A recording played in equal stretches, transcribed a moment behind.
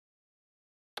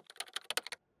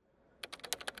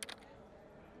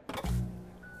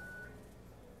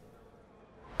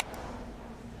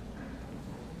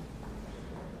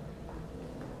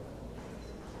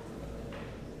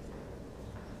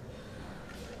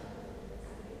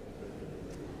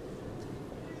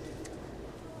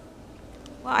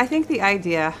Well, I think the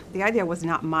idea was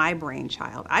not my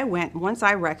brainchild. Once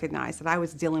I recognized that I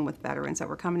was dealing with veterans that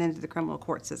were coming into the criminal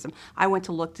court system, I went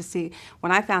to look to see,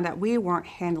 when I found out we weren't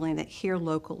handling it here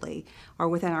locally or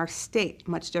within our state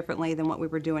much differently than what we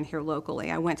were doing here locally,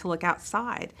 I went to look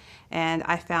outside, and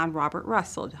I found Robert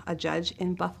Russell, a judge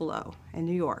in Buffalo, in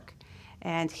New York.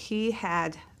 And he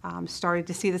had started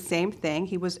to see the same thing.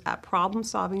 He was a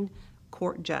problem-solving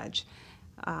court judge,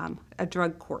 a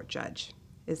drug court judge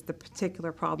is the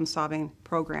particular problem-solving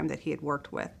program that he had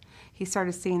worked with. He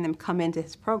started seeing them come into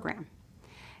his program,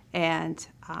 and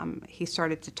he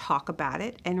started to talk about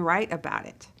it and write about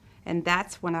it. And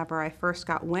that's whenever I first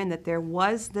got wind that there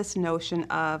was this notion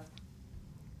of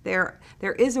there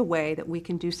is a way that we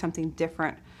can do something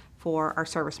different for our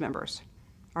service members,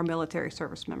 our military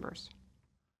service members.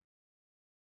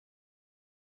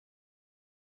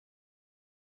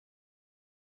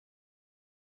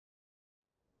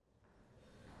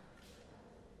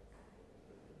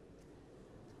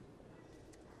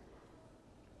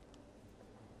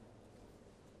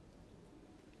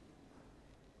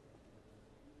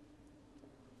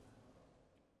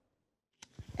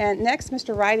 And next,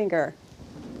 Mr. Reidinger.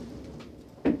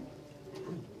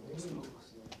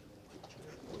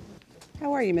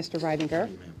 How are you, Mr. Reidinger?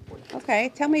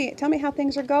 Okay, tell me how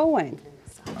things are going.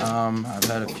 I've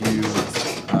had a few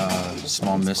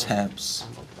small mishaps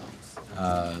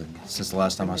since the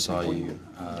last time I saw you.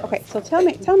 Okay, so tell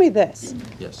me this.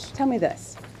 Yes. Tell me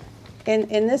this. In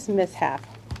this mishap,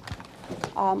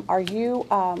 have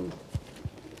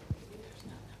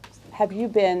you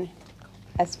been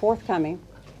as forthcoming,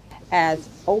 as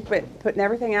open, putting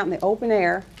everything out in the open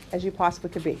air as you possibly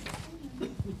could be?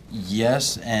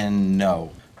 Yes and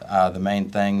no. The main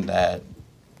thing that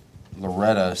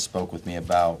Loretta spoke with me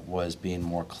about was being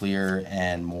more clear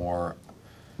and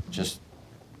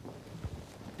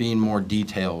being more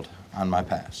detailed on my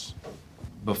past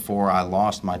before I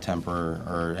lost my temper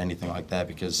or anything like that,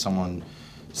 because someone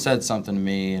said something to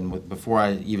me, and before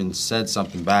I even said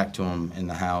something back to him in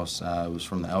the house, it was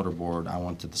from the elder board, I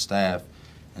went to the staff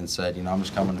and said, I'm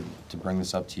just coming to bring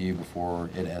this up to you before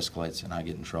it escalates and I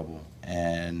get in trouble.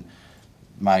 And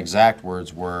my exact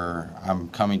words were, I'm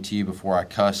coming to you before I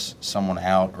cuss someone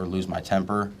out or lose my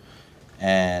temper.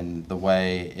 And the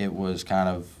way it was kind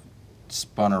of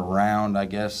spun around, I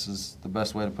guess is the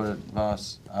best way to put it,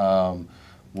 boss,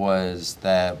 was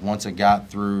that once it got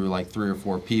through like 3 or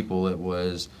 4 people, it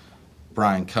was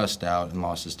Brian cussed out and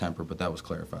lost his temper, but that was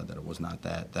clarified that it was not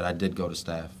that I did go to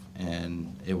staff,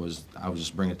 and I was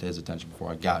just bringing it to his attention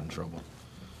before I got in trouble.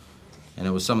 And it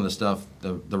was some of the stuff,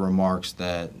 the remarks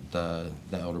that the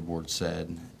elder board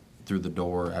said through the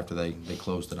door after they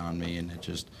closed it on me, and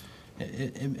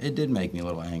it did make me a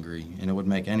little angry, and it would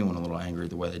make anyone a little angry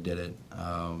the way they did it.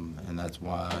 And that's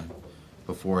why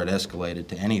before it escalated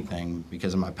to anything,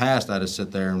 because in my past I'd have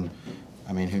sit there and,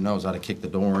 who knows, I'd have kicked the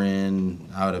door in,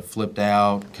 I would have flipped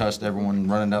out, cussed everyone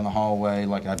running down the hallway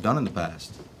like I've done in the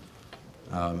past.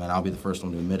 And I'll be the first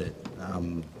one to admit it.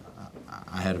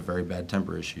 I had a very bad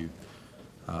temper issue.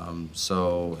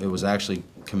 So it was actually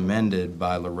commended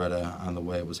by Loretta on the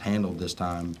way it was handled this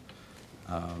time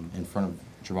in front of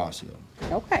Gervasio.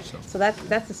 Okay, so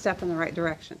that's a step in the right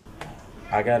direction.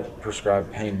 I got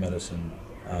prescribed pain medicine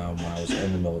when I was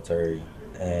in the military,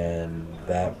 and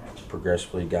that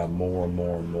progressively got more and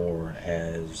more and more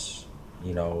as,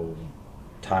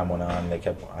 time went on. I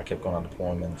kept going on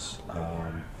deployments,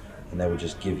 and they would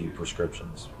just give you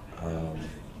prescriptions.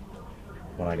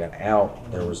 When I got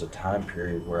out, there was a time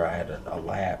period where I had a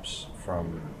lapse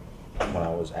from when I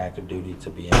was active duty to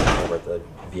being over at the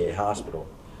VA hospital,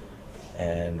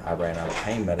 and I ran out of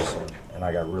pain medicine, and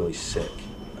I got really sick.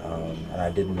 And I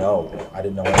didn't know anything. I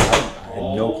had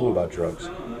no clue about drugs.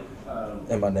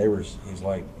 And my neighbors, he's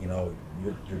like,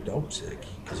 you're dope sick,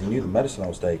 because he knew the medicine I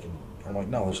was taking. I'm like,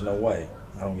 no, there's no way.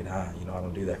 I don't get high. I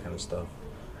don't do that kind of stuff.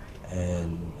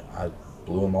 And I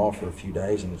blew him off for a few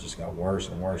days, and it just got worse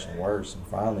and worse and worse. And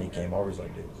finally, he came over. He's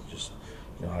like, dude, just,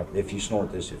 if you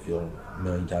snort this, you'll feel a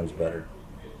million times better.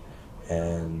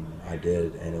 And I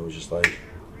did, and it was just like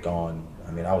gone.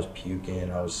 I was puking.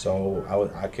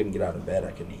 I couldn't get out of bed.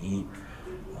 I couldn't eat.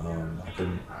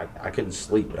 I couldn't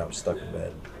sleep, but I was stuck in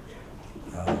bed.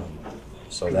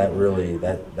 So that really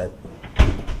that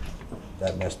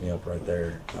messed me up right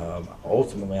there.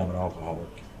 Ultimately, I'm an alcoholic.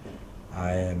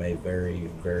 I am a very,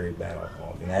 very bad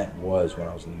alcoholic, and that was when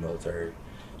I was in the military.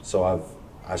 So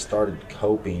I started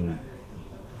coping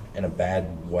in a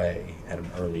bad way at an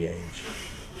early age.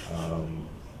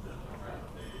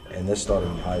 And this started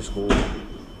in high school.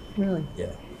 Really?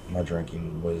 Yeah, my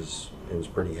drinking was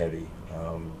pretty heavy.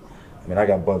 I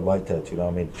got Bud Light tattooed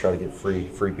on me to try to get free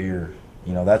beer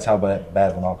You know, that's how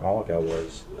bad of an alcoholic I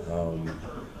was.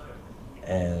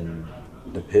 And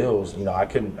the pills, you know, I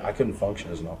couldn't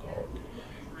function as an alcoholic.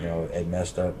 You know, it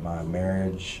messed up my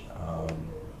marriage.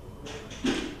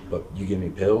 But you give me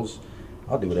pills,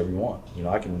 I'll do whatever you want. You know,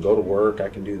 I can go to work, I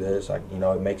can do this. You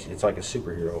know, it's like a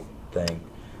superhero thing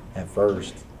at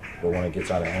first, but when it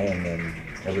gets out of hand, then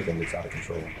everything gets out of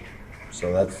control.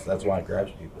 So that's why it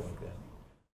grabs people like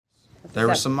that. There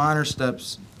were some minor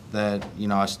steps that, you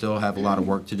know, I still have a lot of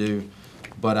work to do,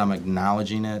 but I'm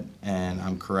acknowledging it and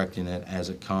I'm correcting it as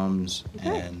it comes,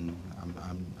 and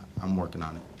I'm working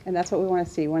on it. And that's what we want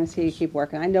to see. We want to see you keep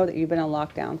working. I know that you've been on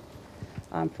lockdown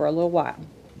for a little while.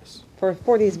 Yes.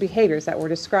 For these behaviors that we're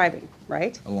describing,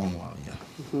 right? A long while, yeah.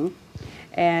 Mm-hmm.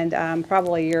 And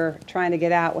probably you're trying to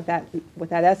get out with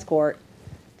that escort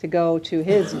to go to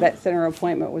his vet center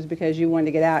appointment was because you wanted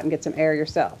to get out and get some air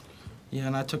yourself. Yeah,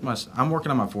 and I'm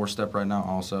working on my 4-step right now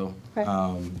also. Okay.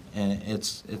 And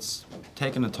it's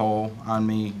taking a toll on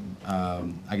me,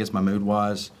 I guess my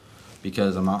mood-wise,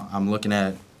 because I'm looking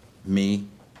at me,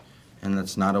 and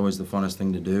that's not always the funnest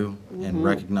thing to do, and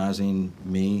recognizing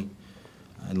me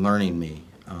and learning me.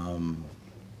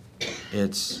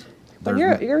 Well,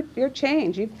 you're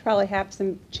changed. You probably have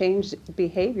some changed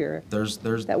behavior there's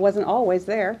that wasn't always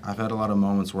there. I've had a lot of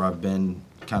moments where I've been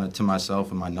kind of to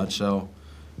myself in my nutshell,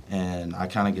 and I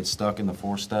kind of get stuck in the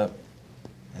 4-step,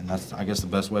 and that's, I guess, the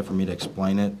best way for me to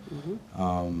explain it.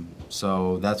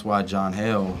 So that's why John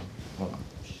Hale, well,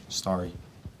 sorry,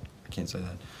 I can't say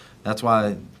that. That's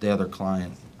why the other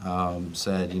client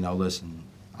said, you know, listen,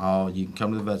 you can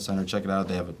come to the vet center, check it out.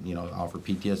 They have, you know, offer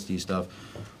PTSD stuff,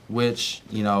 which,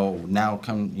 you know, now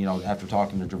after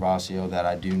talking to Gervasio, that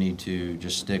I do need to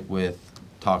just stick with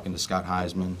talking to Scott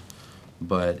Heisman,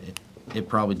 but it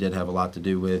probably did have a lot to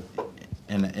do with,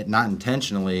 and not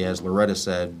intentionally, as Loretta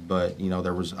said, but, you know,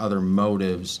 there was other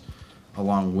motives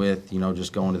along with, you know,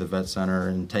 just going to the vet center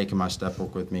and taking my step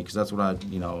work with me, because that's what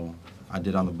I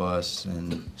did on the bus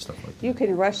and stuff like that. You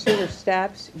can rush through your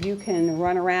steps. You can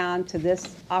run around to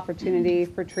this opportunity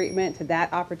for treatment, to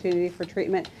that opportunity for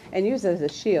treatment, and use it as a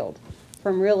shield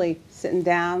from really sitting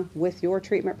down with your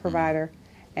treatment provider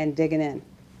and digging in,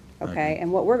 okay?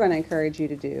 And what we're going to encourage you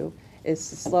to do is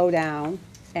to slow down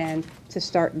and to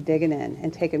start digging in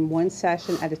and taking one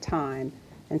session at a time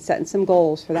and setting some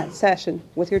goals for that session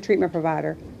with your treatment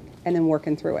provider and then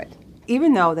working through it.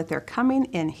 Even though that they're coming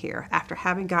in here after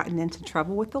having gotten into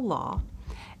trouble with the law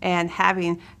and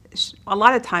having a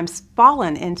lot of times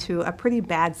fallen into a pretty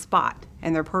bad spot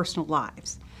in their personal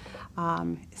lives.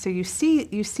 So you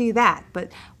see that, but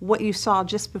what you saw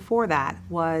just before that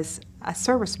was a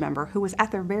service member who was at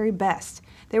their very best.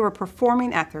 They were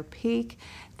performing at their peak.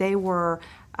 They were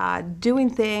doing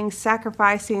things,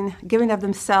 sacrificing, giving of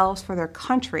themselves for their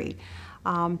country,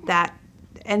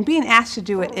 and being asked to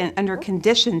do it under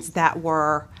conditions that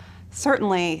were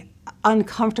certainly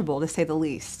uncomfortable, to say the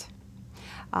least.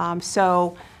 We are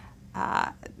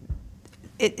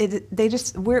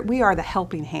the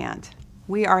helping hand.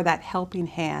 We are that helping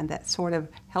hand that sort of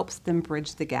helps them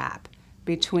bridge the gap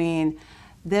between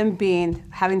them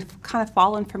having kind of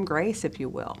fallen from grace, if you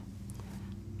will,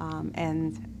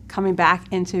 and coming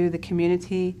back into the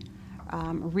community,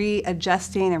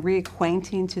 readjusting and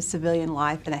reacquainting to civilian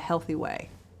life in a healthy way.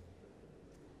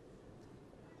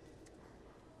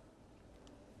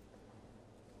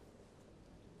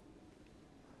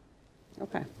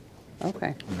 Okay.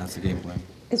 Okay. And that's the game plan.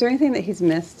 Is there anything that he's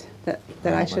missed that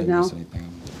I should know?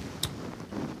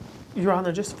 Your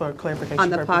Honor, just for clarification On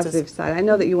the purposes. positive side, I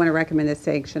know that you want to recommend a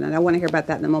sanction, and I want to hear about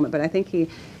that in a moment, but I think he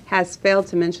has failed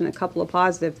to mention a couple of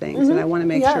positive things, and I want to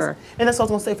make sure. And that's what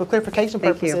I was going to say, for clarification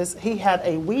Thank you. purposes, he had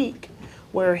a week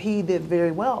where he did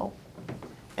very well,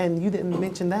 and you didn't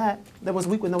mention that. There was a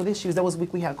week with no issues. That was a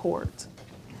week we had court.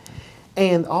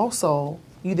 And also,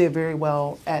 you did very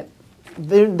well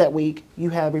during that week, you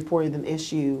had reported an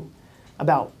issue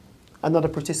about another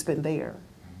participant there.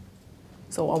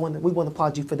 So we want to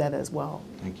applaud you for that as well.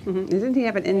 Thank you. Doesn't he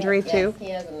have an injury too? Yes, he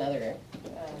has another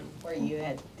where you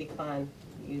had declined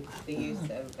the use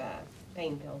of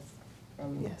pain pills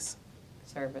from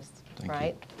service, Thank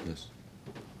right? You. Yes.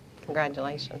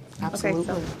 Congratulations.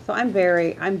 Absolutely. Okay, so I'm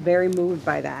very moved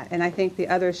by that, and I think the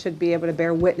others should be able to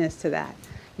bear witness to that.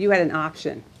 You had an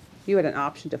option. You had an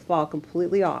option to fall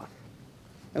completely off.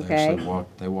 Okay.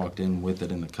 They walked in with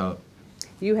it in the cup.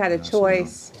 You had a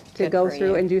choice to Good go for through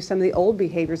you. and do some of the old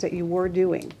behaviors that you were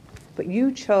doing, but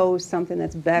you chose something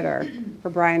that's better for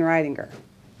Brian Reidinger.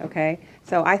 Okay,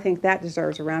 so I think that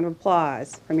deserves a round of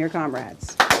applause from your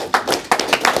comrades.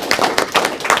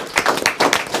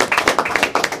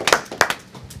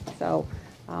 So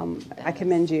I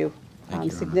commend you Thank you,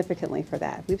 Your Honor. significantly for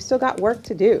that. We've still got work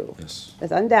to do. Yes.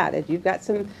 That's undoubted. You've got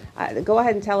some, go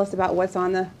ahead and tell us about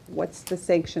what's the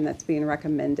sanction that's being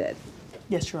recommended.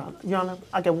 Yes, Your Honor. Your Honor,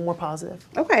 I got one more positive.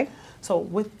 Okay. So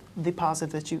with the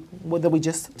positive that we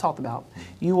just talked about,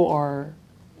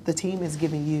 the team is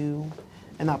giving you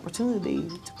an opportunity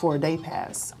for a day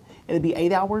pass. It'll be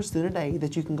 8 hours through the day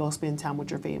that you can go spend time with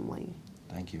your family.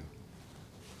 Thank you.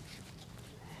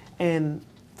 And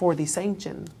for the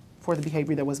sanction, for the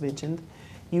behavior that was mentioned,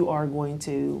 you are going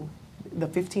to, the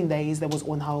 15 days that was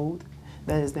on hold,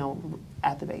 that is now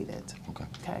activated. Okay.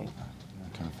 Okay.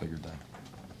 I kind of figured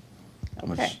that.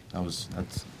 Okay.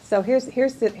 That's. So here's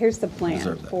the plan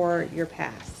Deserve that. for your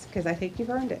pass, because I think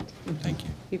you've earned it. Thank you.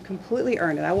 You've completely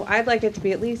earned it. I'd like it to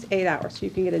be at least 8 hours so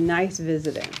you can get a nice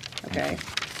visit in, okay?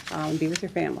 Be with your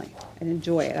family and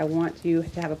enjoy it. I want you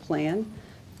to have a plan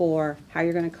for how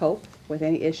you're going to cope with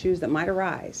any issues that might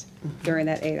arise during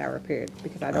that 8-hour period,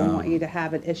 because I don't want you to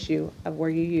have an issue of where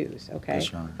you use, okay?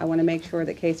 Yes, Your Honor. I want to make sure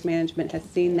that case management has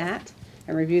seen that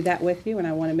and reviewed that with you, and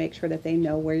I want to make sure that they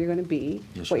know where you're going to be,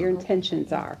 Yes, what Your your Honor.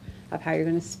 intentions are of how you're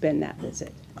going to spend that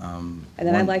visit. And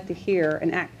then I'd like to hear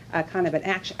kind of an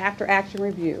after-action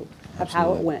review of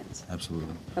how it Absolutely. went.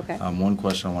 Absolutely. Okay. One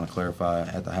question I want to clarify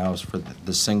at the house for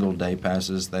the single day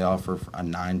passes, they offer a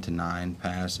 9 to 9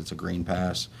 pass. It's a green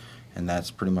pass, and that's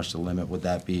pretty much the limit. Would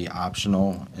that be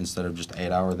optional instead of just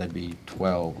 8 hour? That'd be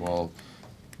 12. Well,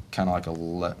 kind of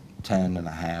like 10 and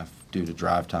a half due to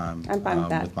drive time. I'm fine with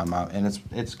that. With my mom, and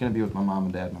it's going to be with my mom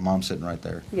and dad. My mom's sitting right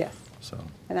there. Yes, So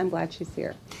and I'm glad she's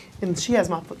here. And she has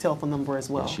my telephone number as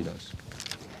well. yeah, she does.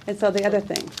 And so the other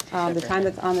thing, the time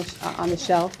that's on the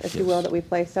shelf, if you will, Yes. that we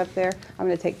placed up there, I'm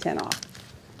going to take 10 off.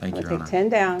 Thank I'm you, going Your to take Honor. 10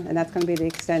 down, and that's going to be the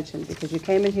extension, because you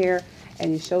came in here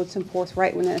and you showed some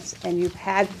forthrightness, and you've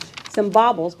had some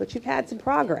bobbles, but you've had some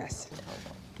progress.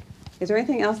 Is there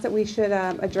anything else that we should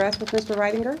address with Mr.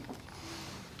 Reitinger?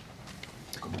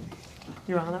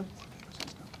 Your Honor,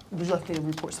 would you like to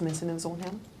report some incidents on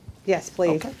him? Yes,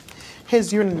 please. Okay.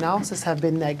 His urine analysis have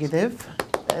been negative.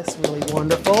 That's really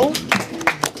wonderful.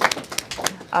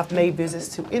 I've made visits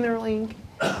to Interlink.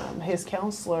 His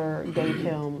counselor gave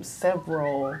him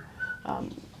several,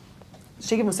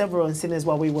 she gave him several incentives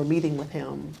while we were meeting with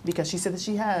him, because she said that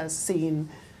she has seen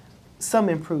some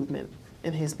improvement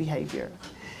in his behavior.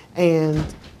 And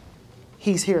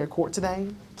he's here at court today.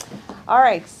 All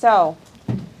right, so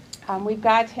we've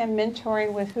got him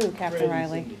mentoring with who, Captain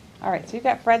Riley? All right, so you've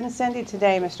got Fred and Cindy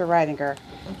today, Mr. Reitinger.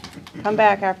 Come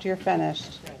back after you're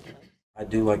finished. I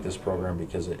do like this program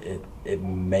because it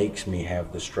makes me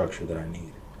have the structure that I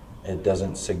need. It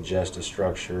doesn't suggest a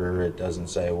structure. It doesn't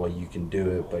say, well, you can do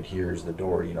it, but here's the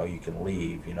door, you can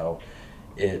leave,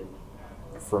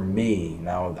 For me,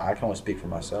 now I can only speak for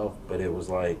myself, but it was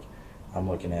like, I'm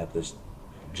looking at this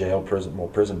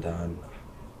prison time,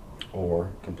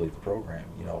 or complete the program,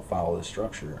 follow this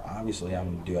structure. Obviously, I'm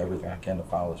going to do everything I can to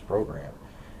follow this program.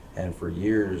 And for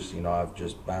years, I've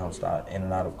just bounced out in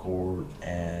and out of court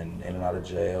and in and out of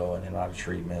jail and in and out of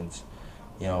treatments,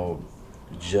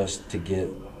 just to get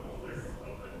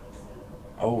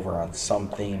over on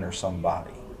something or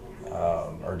somebody,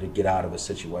 or to get out of a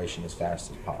situation as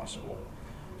fast as possible.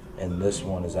 And this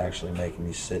one is actually making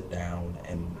me sit down,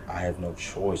 and I have no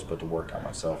choice but to work on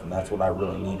myself. And that's what I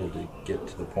really needed to get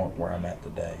to the point where I'm at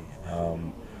today,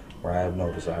 where I have no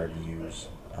desire to use.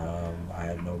 I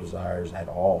have no desires at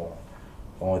all.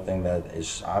 The only thing that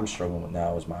I'm struggling with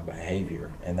now is my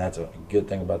behavior. And that's a good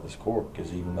thing about this court,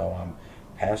 because even though I'm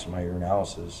passing my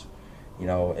urinalysis,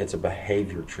 it's a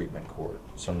behavior treatment court.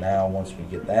 So now once we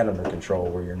get that under control,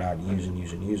 where you're not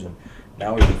using,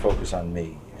 now we can focus on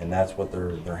me. And that's what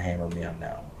they're hammering me on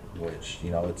now, which,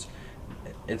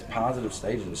 it's positive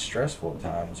stages. It's stressful at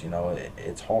times,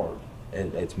 it's hard.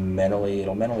 It'll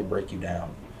mentally break you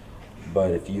down.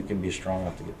 But if you can be strong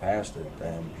enough to get past it,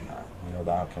 then,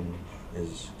 the outcome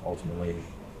is ultimately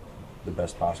the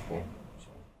best possible.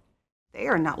 They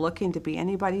are not looking to be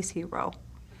anybody's hero.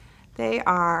 They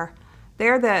are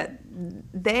that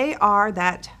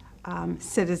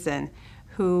citizen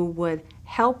who would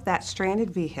help that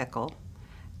stranded vehicle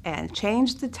and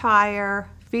change the tire,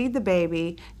 feed the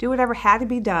baby, do whatever had to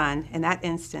be done in that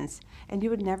instance, and you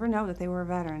would never know that they were a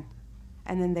veteran.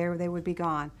 And then there they would be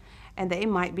gone. And they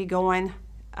might be going,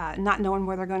 not knowing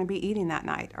where they're going to be eating that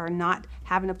night, or not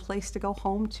having a place to go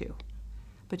home to.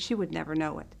 But you would never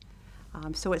know it.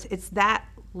 So it's that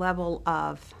level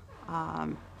of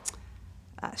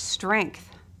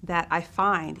strength that I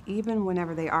find, even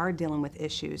whenever they are dealing with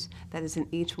issues, that is in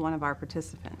each one of our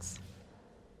participants.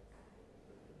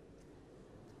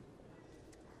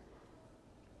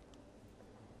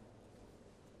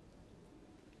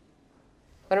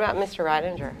 What about Mr.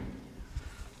 Ridinger?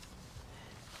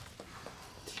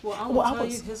 Well, I will Well, I tell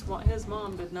was- you, his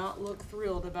mom did not look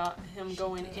thrilled about him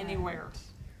going anywhere.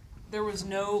 There was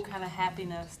no kind of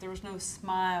happiness. There was no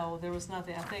smile. There was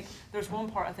nothing. I think there's one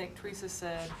part. I think Teresa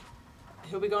said,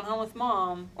 "He'll be going home with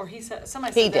mom," or he said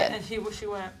somebody He said that, did. and she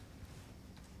went.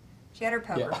 She had her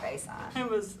poker Yeah. face on. It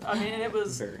was. I mean, it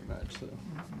was. Very much so.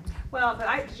 Well,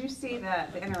 but did you see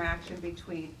the interaction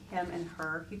between him and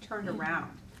her? He turned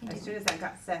around as soon as that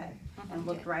got said and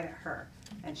looked right at her,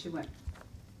 and she went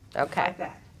Okay. like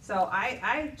that. So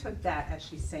I took that as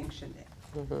she sanctioned it.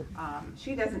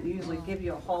 She doesn't usually give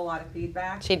you a whole lot of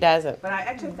feedback, She doesn't. but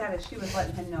I took that as she was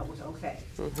letting him know it was okay.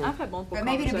 I've had multiple. But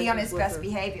maybe to be on his conversations with best her.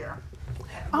 behavior.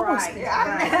 I was- Right,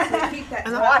 right. So keep that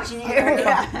I'm topic watching you. flowing.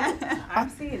 Yeah. I'm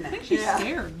seeing that. She's Yeah.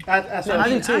 scared. I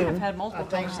do I too. have had multiple I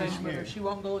think she's conversations with her. scared. She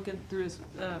won't go looking through his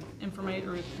information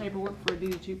or his paperwork for a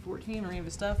DD-214 or any of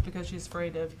his stuff because she's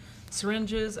afraid of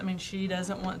syringes. I mean, she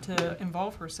doesn't want to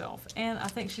involve herself. And I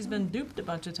think she's been duped a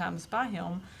bunch of times by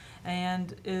him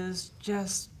and is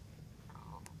just,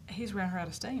 he's ran her out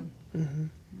of steam.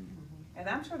 And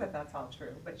I'm sure that that's all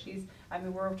true, but I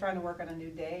mean, we're trying to work on a new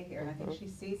day here, and I think she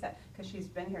sees that, because she's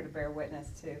been here to bear witness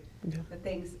to the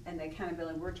things and the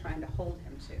accountability we're trying to hold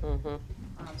him to.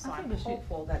 So I I'm think that she-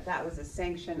 hopeful that that was a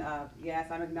sanction of,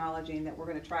 yes, I'm acknowledging that we're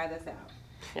gonna try this out.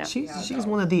 Yeah. She's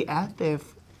one of the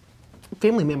active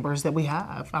family members that we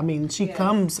have. I mean, she Yes.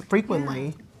 comes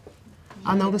frequently.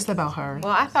 I noticed about her.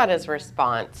 Well, I thought his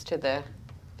response to the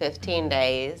 15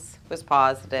 days was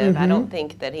positive. I don't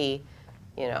think that he,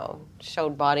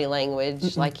 showed body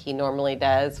language like he normally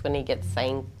does when he gets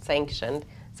sanctioned.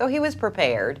 So he was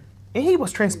prepared. And he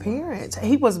was transparent.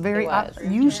 He was very. He was.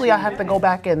 Usually, I have to go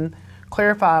back and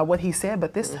clarify what he said,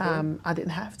 but this time I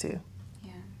didn't have to.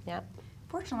 Yeah. Yep.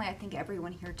 Fortunately, I think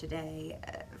everyone here today,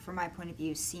 from my point of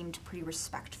view, seemed pretty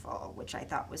respectful, which I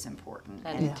thought was important,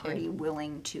 I and did too. pretty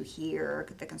willing to hear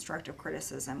the constructive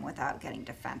criticism without getting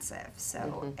defensive.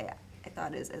 So I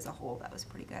thought as a whole, that was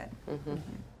pretty good.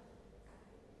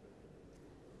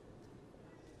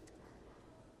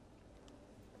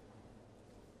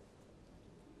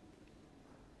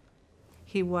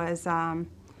 He was a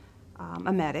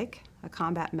medic, a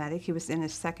combat medic. He was in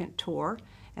his second tour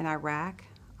in Iraq.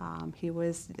 He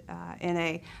was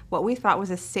in what we thought was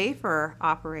a safer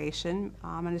operation.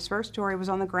 In his first tour, he was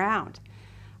on the ground.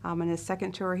 In his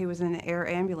second tour, he was in an air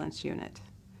ambulance unit.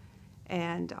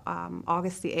 And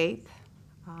August the 8th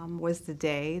was the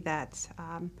day that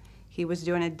he was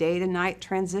doing a day-to-night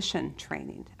transition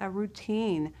training, a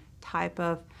routine type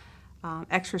of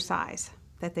exercise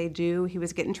that they do. He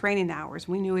was getting training hours.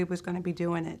 We knew he was going to be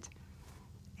doing it.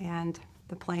 And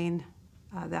the plane,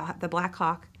 the Black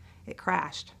Hawk, it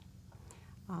crashed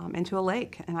into a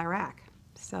lake in Iraq.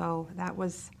 So that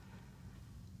was,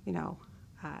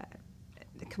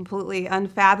 completely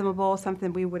unfathomable,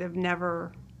 something we would have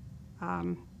never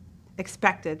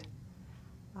expected,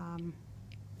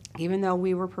 even though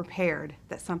we were prepared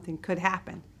that something could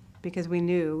happen, because we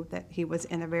knew that he was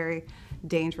in a very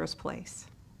dangerous place.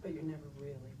 But you're never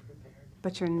really prepared.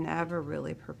 But you're never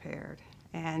really prepared,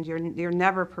 and you're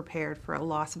never prepared for a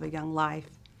loss of a young life.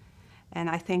 And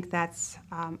I think that's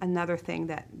another thing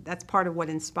that's part of what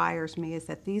inspires me, is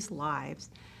that these lives,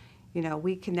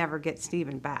 we can never get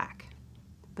Stephen back,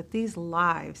 but these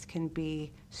lives can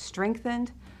be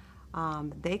strengthened.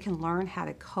 They can learn how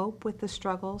to cope with the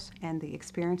struggles and the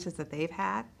experiences that they've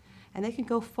had, and they can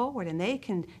go forward and they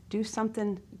can do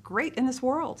something great in this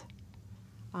world.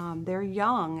 They're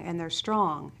young and they're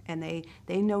strong, and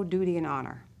they know duty and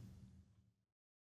honor.